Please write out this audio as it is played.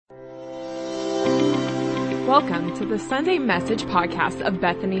Welcome to the Sunday Message podcast of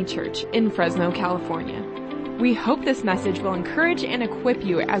Bethany Church in Fresno, California. We hope this message will encourage and equip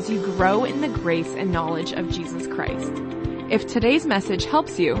you as you grow in the grace and knowledge of Jesus Christ. If today's message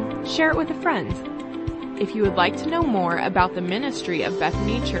helps you, share it with a friend. If you would like to know more about the ministry of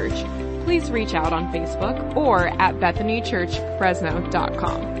Bethany Church, please reach out on Facebook or at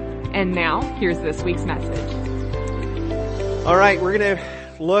bethanychurchfresno.com. And now, here's this week's message. All right, we're going to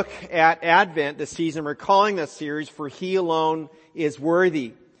look at Advent this season. We're calling this series For He Alone is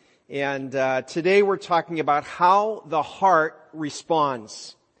Worthy. And today we're talking about how the heart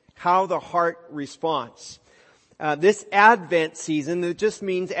responds. How the heart responds. This Advent season, it just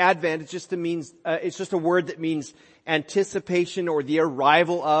means Advent. It's just a word that means anticipation or the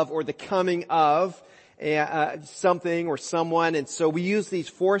arrival of or the coming of something or someone. And so we use these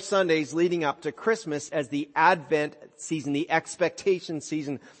 4 Sundays leading up to Christmas as the Advent season, the expectation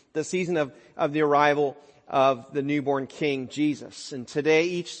season, the season of the arrival of the newborn King Jesus. And today,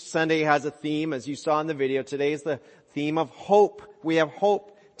 each Sunday has a theme, as you saw in the video. Today is the theme of hope. We have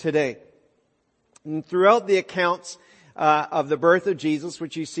hope today. And throughout the accounts of the birth of Jesus,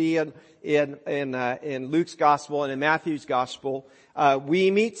 which you see in Luke's Gospel and in Matthew's Gospel, we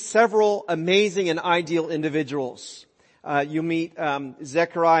meet several amazing and ideal individuals. You meet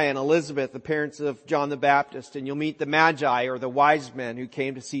Zechariah and Elizabeth, the parents of John the Baptist, and you'll meet the Magi or the wise men who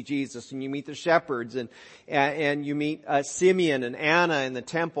came to see Jesus, and you meet the shepherds, and you meet Simeon and Anna in the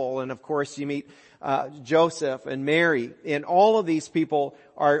temple, and of course you meet Joseph and Mary, and all of these people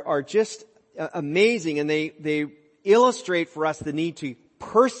are just amazing, and they illustrate for us the need to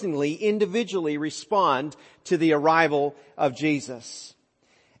personally, individually respond to the arrival of Jesus.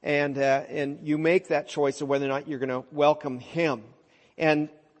 And you make that choice of whether or not you're going to welcome Him. And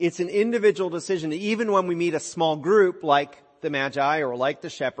it's an individual decision. Even when we meet a small group like the Magi or like the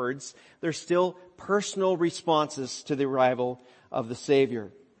shepherds, there's still personal responses to the arrival of the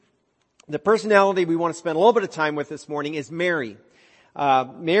Savior. The personality we want to spend a little bit of time with this morning is Mary.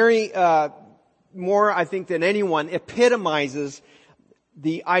 Mary, more I think than anyone, epitomizes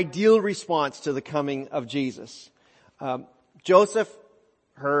the ideal response to the coming of Jesus. Joseph,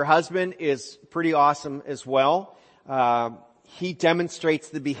 her husband, is pretty awesome as well. He demonstrates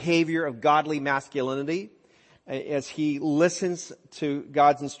the behavior of godly masculinity. As he listens to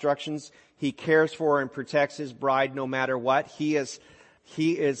God's instructions, he cares for and protects his bride no matter what. He is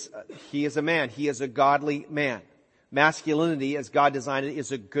a man. He is a godly man. Masculinity, as God designed it,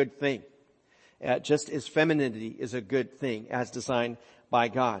 is a good thing. Just as femininity is a good thing as designed by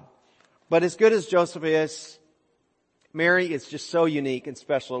God. But as good as Joseph is, Mary is just so unique and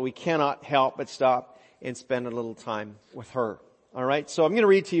special. We cannot help but stop and spend a little time with her. All right. So I'm going to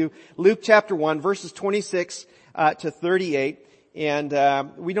read to you Luke chapter 1, verses 26 to 38. And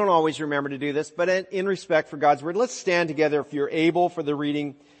we don't always remember to do this, but in respect for God's word, let's stand together if you're able for the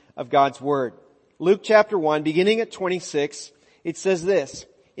reading of God's word. Luke chapter 1, beginning at 26, it says this: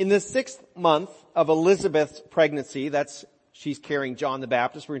 In the 6th month of Elizabeth's pregnancy, she's carrying John the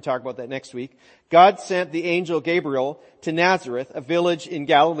Baptist. We're going to talk about that next week. God sent the angel Gabriel to Nazareth, a village in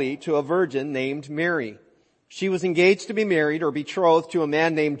Galilee, to a virgin named Mary. She was engaged to be married or betrothed to a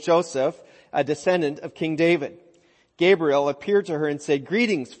man named Joseph, a descendant of King David. Gabriel appeared to her and said,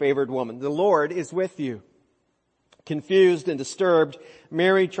 "Greetings, favored woman. The Lord is with you." Confused and disturbed,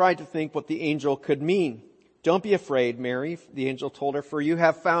 Mary tried to think what the angel could mean. "Don't be afraid, Mary," the angel told her, "for you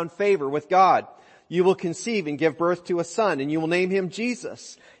have found favor with God. You will conceive and give birth to a son, and you will name him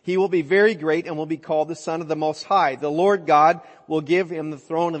Jesus. He will be very great and will be called the Son of the Most High. The Lord God will give him the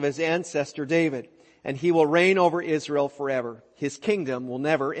throne of his ancestor David, and he will reign over Israel forever. His kingdom will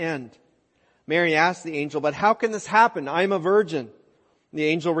never end." Mary asked the angel, "But how can this happen? I am a virgin." The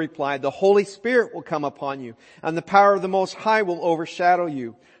angel replied, "The Holy Spirit will come upon you, and the power of the Most High will overshadow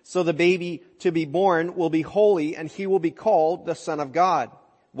you. So the baby to be born will be holy, and he will be called the Son of God.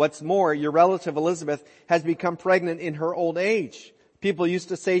 What's more, your relative Elizabeth has become pregnant in her old age. People used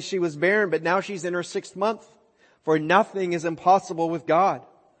to say she was barren, but now she's in her 6th month. For nothing is impossible with God."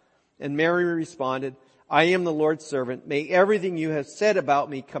 And Mary responded, "I am the Lord's servant. May everything you have said about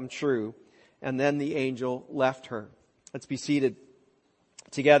me come true." And then the angel left her. Let's be seated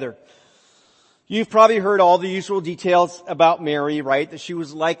together. You've probably heard all the usual details about Mary, right? That she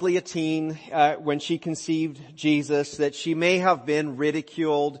was likely a teen when she conceived Jesus, that she may have been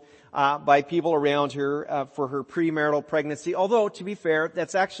ridiculed by people around her for her premarital pregnancy. Although, to be fair,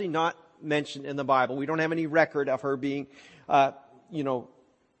 that's actually not mentioned in the Bible. We don't have any record of her being,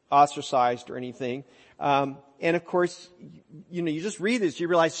 ostracized or anything. And of course, you just read this, you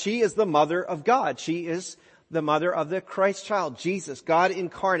realize she is the mother of God. She is the mother of the Christ child, Jesus, God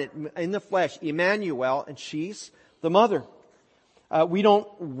incarnate in the flesh, Emmanuel, and she's the mother. We don't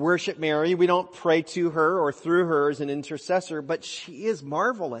worship Mary, we don't pray to her or through her as an intercessor, but she is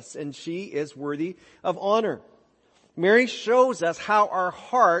marvelous and she is worthy of honor. Mary shows us how our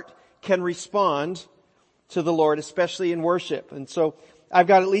heart can respond to the Lord, especially in worship. And so I've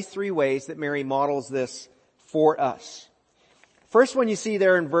got at least 3 ways that Mary models this for us. First one you see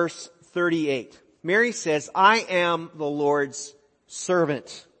there in verse 38. Mary says, I am the Lord's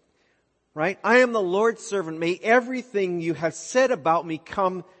servant. Right? I am the Lord's servant. May everything you have said about me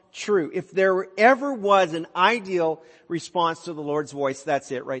come true. If there ever was an ideal response to the Lord's voice, that's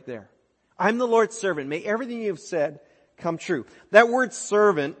it right there. I'm the Lord's servant. May everything you've said come true. That word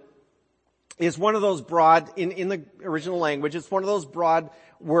servant is one of those broad, in the original language, it's one of those broad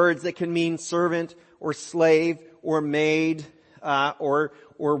words that can mean servant or slave or maid, or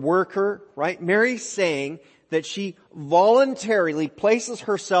worker, right? Mary's saying that she voluntarily places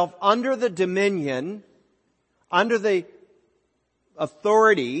herself under the dominion, under the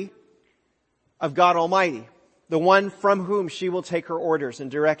authority of God Almighty, the one from whom she will take her orders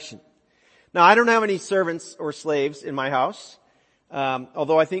and direction. Now, I don't have any servants or slaves in my house,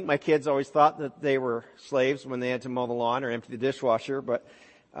 although I think my kids always thought that they were slaves when they had to mow the lawn or empty the dishwasher. But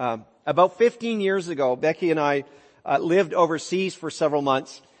about 15 years ago, Becky and I lived overseas for several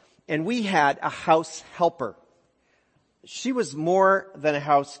months, and we had a house helper. She was more than a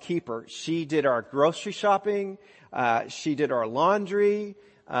housekeeper. She did our grocery shopping. She did our laundry.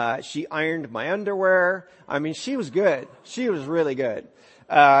 She ironed my underwear. I mean, she was good. She was really good.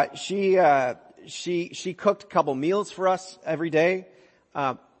 She cooked a couple meals for us every day.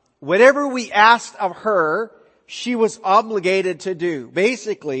 Whatever we asked of her, she was obligated to do.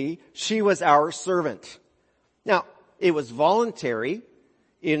 Basically, she was our servant. Now, it was voluntary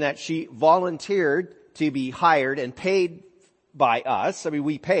in that she volunteered to be hired and paid by us. I mean,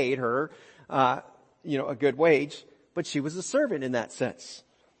 we paid her, a good wage, but she was a servant in that sense.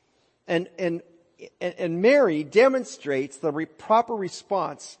 And Mary demonstrates the proper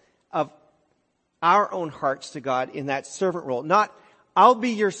response of our own hearts to God in that servant role. Not, I'll be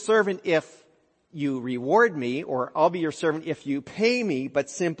your servant if you reward me, or I'll be your servant if you pay me, but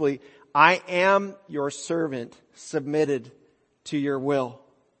simply, I am your servant submitted to your will.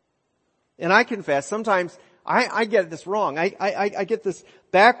 And I confess, sometimes I get this wrong. I get this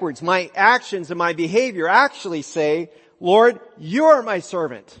backwards. My actions and my behavior actually say, Lord, you're my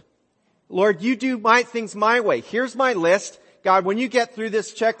servant. Lord, you do my things my way. Here's my list. God, when you get through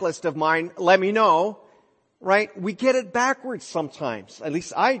this checklist of mine, let me know. Right? We get it backwards sometimes. At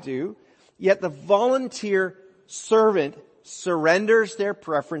least I do. Yet the volunteer servant surrenders their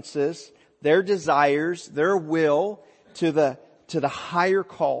preferences, their desires, their will to the higher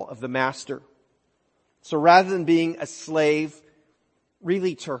call of the master. So rather than being a slave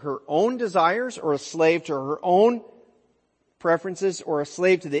really to her own desires, or a slave to her own preferences, or a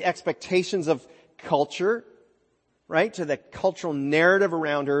slave to the expectations of culture, right, to the cultural narrative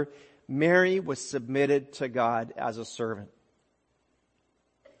around her, Mary was submitted to God as a servant.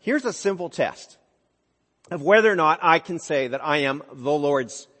 Here's a simple test of whether or not I can say that I am the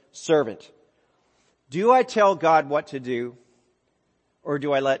Lord's servant. Do I tell God what to do, or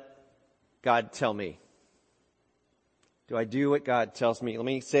do I let God tell me? Do I do what God tells me? Let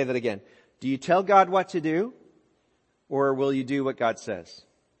me say that again. Do you tell God what to do, or will you do what God says?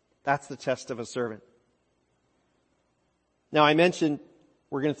 That's the test of a servant. Now, I mentioned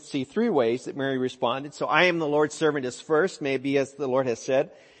we're going to see 3 ways that Mary responded. So I am the Lord's servant is first, may it be as the Lord has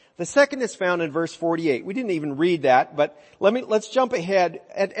said. The second is found in verse 48. We didn't even read that, but let's jump ahead.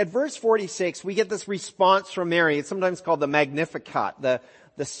 At verse 46, we get this response from Mary. It's sometimes called the Magnificat, the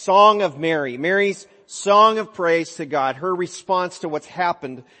song of Mary. Mary's song of praise to God, her response to what's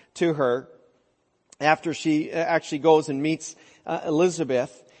happened to her after she actually goes and meets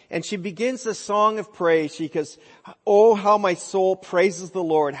Elizabeth. And she begins the song of praise. She goes, oh, how my soul praises the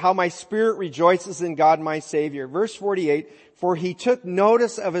Lord, how my spirit rejoices in God my Savior. Verse 48, for he took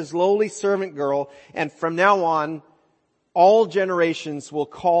notice of his lowly servant girl, and from now on, all generations will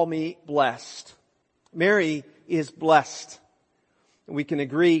call me blessed. Mary is blessed. We can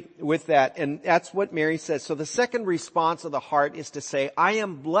agree with that, and that's what Mary says. So the second response of the heart is to say, I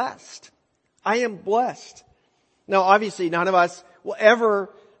am blessed. I am blessed. Now, obviously, none of us will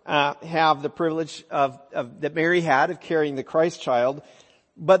ever have the privilege of that Mary had of carrying the Christ child.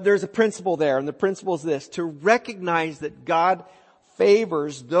 But there's a principle there, and the principle is this: to recognize that God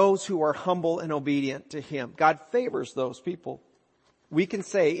favors those who are humble and obedient to Him. God favors those people. We can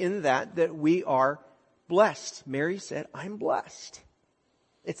say in that we are blessed. Mary said, I'm blessed.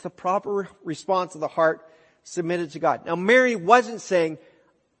 It's the proper response of the heart submitted to God. Now Mary wasn't saying,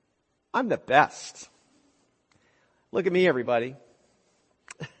 I'm the best. Look at me, everybody.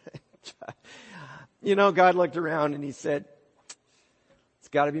 God looked around and he said, it's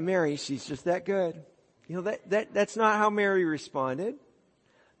gotta be Mary. She's just that good. That's not how Mary responded.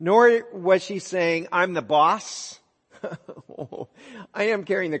 Nor was she saying, I'm the boss. I am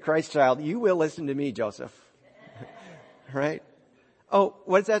carrying the Christ child. You will listen to me, Joseph. Right? Oh,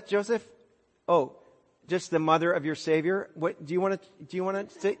 what's that, Joseph? Oh, just the mother of your Savior? What do you want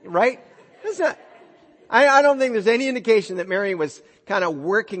to say? Right? That's not, I don't think there's any indication that Mary was kind of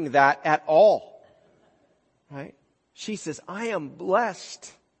working that at all. Right? She says, I am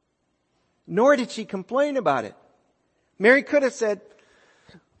blessed. Nor did she complain about it. Mary could have said,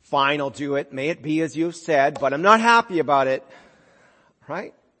 fine, I'll do it. May it be as you've said, but I'm not happy about it.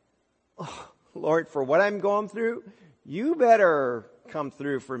 Right? Oh, Lord, for what I'm going through, you better come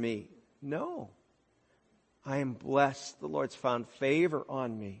through for me. No. I am blessed. The Lord's found favor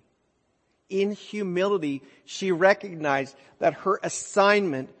on me. In humility, she recognized that her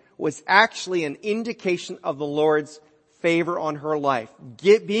assignment was actually an indication of the Lord's favor on her life.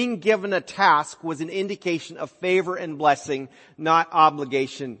 Being given a task was an indication of favor and blessing, not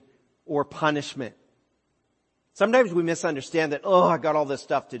obligation or punishment. Sometimes we misunderstand that, I got all this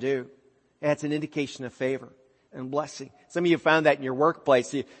stuff to do. That's an indication of favor and blessing. Some of you found that in your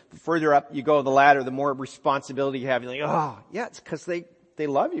workplace. The further up you go the ladder, the more responsibility you have. You're like, it's because they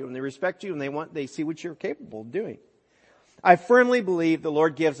love you and they respect you and they see what you're capable of doing. I firmly believe the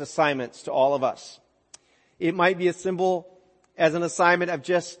Lord gives assignments to all of us. It might be as simple as an assignment of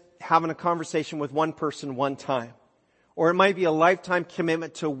just having a conversation with one person one time. Or it might be a lifetime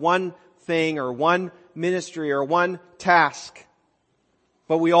commitment to one thing or one ministry or one task.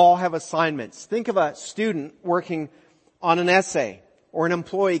 But we all have assignments. Think of a student working on an essay or an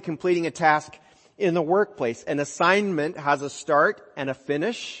employee completing a task in the workplace. An assignment has a start and a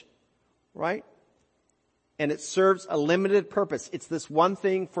finish, right? And it serves a limited purpose. It's this one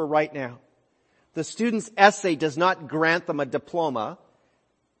thing for right now. The student's essay does not grant them a diploma,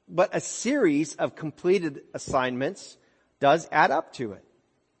 but a series of completed assignments does add up to it.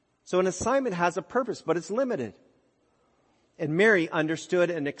 So an assignment has a purpose, but it's limited. And Mary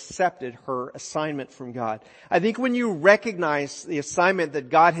understood and accepted her assignment from God. I think when you recognize the assignment that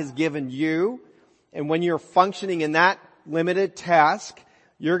God has given you, and when you're functioning in that limited task,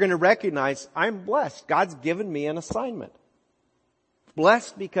 you're going to recognize, I'm blessed. God's given me an assignment.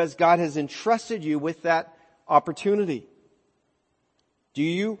 Blessed because God has entrusted you with that opportunity. Do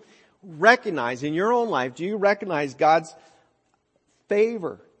you recognize in your own life, do you recognize God's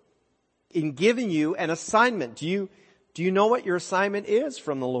favor in giving you an assignment? Do you know what your assignment is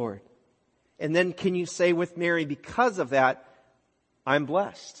from the Lord? And then can you say with Mary, because of that, I'm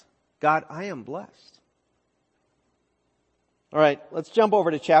blessed. God, I am blessed. All right, let's jump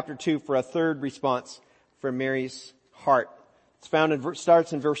over to chapter 2 for a third response from Mary's heart. It's found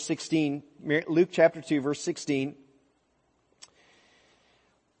starts in verse 16, Luke chapter 2, verse 16.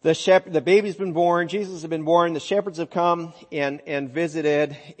 The baby's been born, Jesus has been born, the shepherds have come and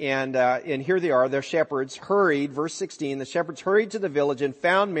visited, and here they are, their shepherds hurried, verse 16, the shepherds hurried to the village and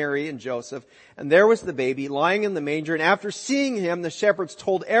found Mary and Joseph, and there was the baby lying in the manger, and after seeing him, the shepherds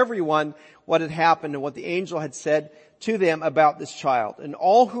told everyone what had happened and what the angel had said to them about this child. And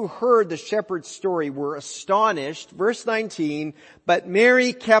all who heard the shepherd's story were astonished. Verse 19, but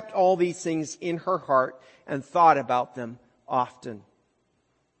Mary kept all these things in her heart and thought about them often.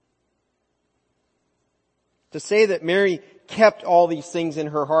 To say that Mary kept all these things in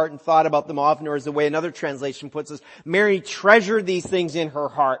her heart and thought about them often, or as the way another translation puts it, Mary treasured these things in her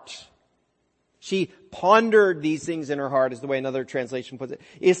heart. She pondered these things in her heart, is the way another translation puts it,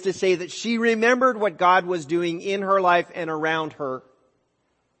 is to say that she remembered what God was doing in her life and around her.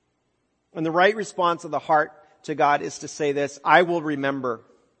 And the right response of the heart to God is to say this, I will remember.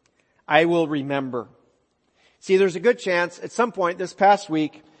 I will remember. See, there's a good chance at some point this past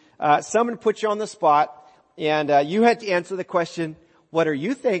week, someone put you on the spot and you had to answer the question, what are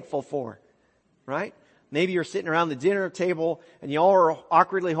you thankful for? Right? Maybe you're sitting around the dinner table and you all are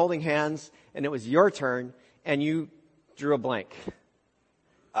awkwardly holding hands and it was your turn and you drew a blank.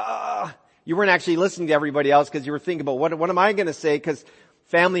 You weren't actually listening to everybody else because you were thinking about what am I going to say, because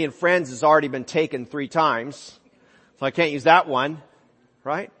family and friends has already been taken 3 times. So I can't use that one.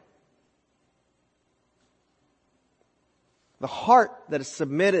 Right? The heart that is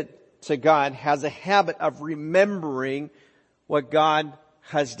submitted to God has a habit of remembering what God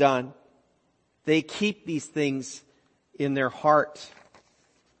has done. They keep these things in their heart.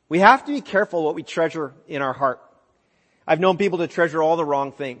 We have to be careful what we treasure in our heart. I've known people to treasure all the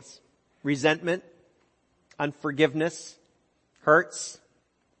wrong things. Resentment, unforgiveness, hurts,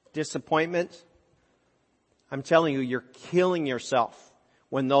 disappointment. I'm telling you, you're killing yourself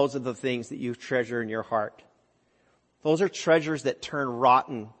when those are the things that you treasure in your heart. Those are treasures that turn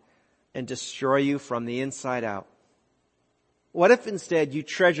rotten and destroy you from the inside out. What if instead you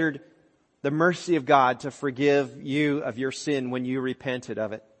treasured the mercy of God to forgive you of your sin when you repented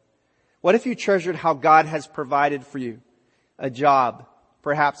of it? What if you treasured how God has provided for you a job,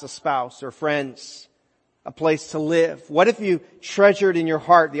 perhaps a spouse or friends, a place to live? What if you treasured in your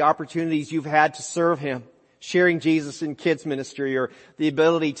heart the opportunities you've had to serve Him, sharing Jesus in kids ministry or the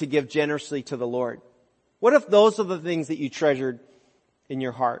ability to give generously to the Lord? What if those are the things that you treasured in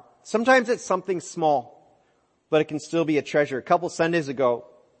your heart? Sometimes it's something small, but it can still be a treasure. A couple Sundays ago,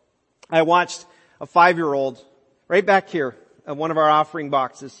 I watched a 5-year-old right back here at one of our offering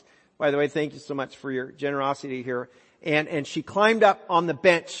boxes. By the way, thank you so much for your generosity here. And she climbed up on the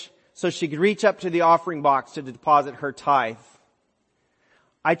bench so she could reach up to the offering box to deposit her tithe.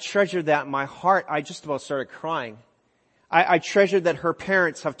 I treasured that in my heart. I just about started crying. I treasured that her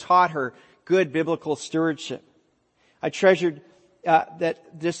parents have taught her good biblical stewardship. I treasured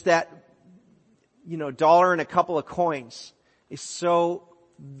that dollar and a couple of coins is so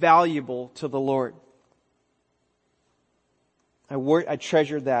valuable to the Lord. I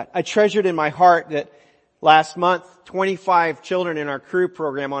treasured that. I treasured in my heart that last month, 25 children in our Crew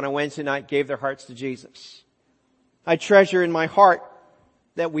program on a Wednesday night gave their hearts to Jesus. I treasure in my heart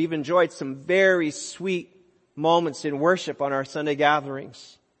that we've enjoyed some very sweet moments in worship on our Sunday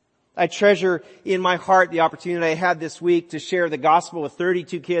gatherings. I treasure in my heart the opportunity I had this week to share the gospel with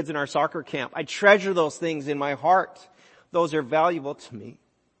 32 kids in our soccer camp. I treasure those things in my heart. Those are valuable to me.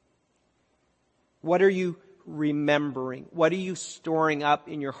 What are you remembering? What are you storing up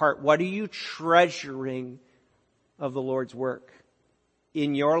in your heart? What are you treasuring of the Lord's work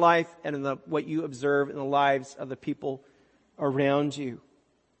in your life and in what you observe in the lives of the people around you?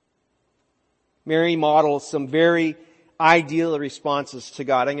 Mary models some very ideal responses to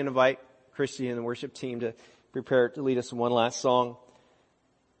God. I'm going to invite Christy and the worship team to prepare to lead us in one last song.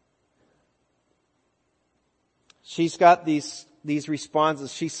 She's got these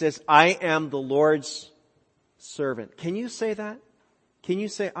responses. She says, I am the Lord's servant. Can you say that? Can you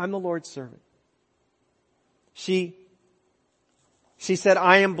say, I'm the Lord's servant? She said,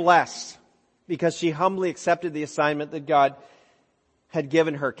 I am blessed because she humbly accepted the assignment that God had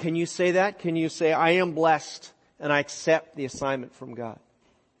given her. Can you say that? Can you say, I am blessed and I accept the assignment from God?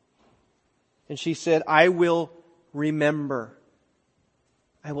 And she said, I will remember.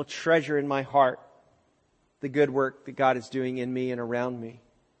 I will treasure in my heart the good work that God is doing in me and around me.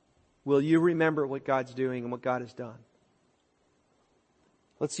 Will you remember what God's doing and what God has done?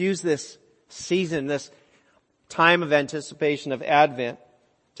 Let's use this season, this time of anticipation of Advent,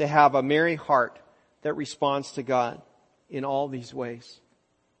 to have a merry heart that responds to God in all these ways.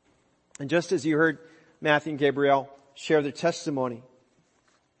 And just as you heard Matthew and Gabrielle share their testimony,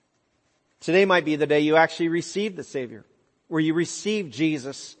 today might be the day you actually receive the Savior, where you receive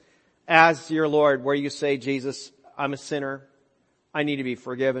Jesus as your Lord, where you say, Jesus, I'm a sinner. I need to be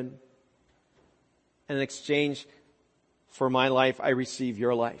forgiven. And in exchange for my life, I receive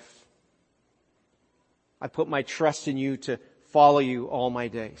your life. I put my trust in you to follow you all my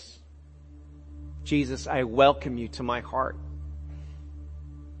days. Jesus, I welcome you to my heart.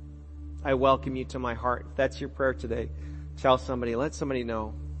 I welcome you to my heart. If that's your prayer today, tell somebody, let somebody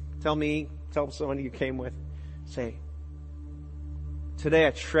know. Tell me, tell someone you came with. Say, today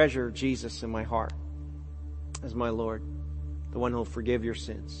I treasure Jesus in my heart as my Lord, the one who will forgive your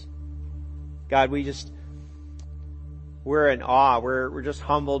sins. God, we're in awe. We're just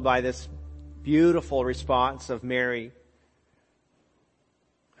humbled by this beautiful response of Mary,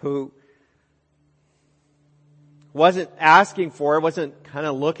 who wasn't asking for it, wasn't kind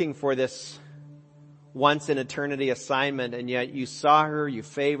of looking for this once in eternity assignment, and yet you saw her, you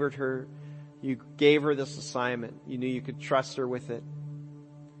favored her, you gave her this assignment. You knew you could trust her with it.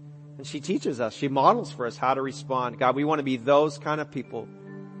 And she teaches us, she models for us how to respond. God, we want to be those kind of people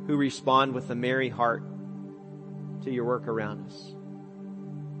who respond with a merry heart to your work around us.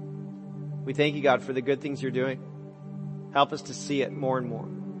 We thank you, God, for the good things you're doing. Help us to see it more and more.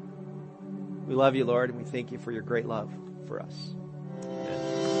 We love you, Lord, and we thank you for your great love for us.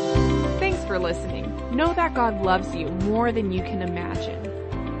 Amen. Thanks for listening. Know that God loves you more than you can imagine.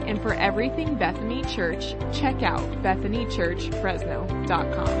 And for everything Bethany Church, check out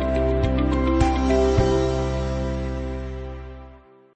BethanyChurchFresno.com.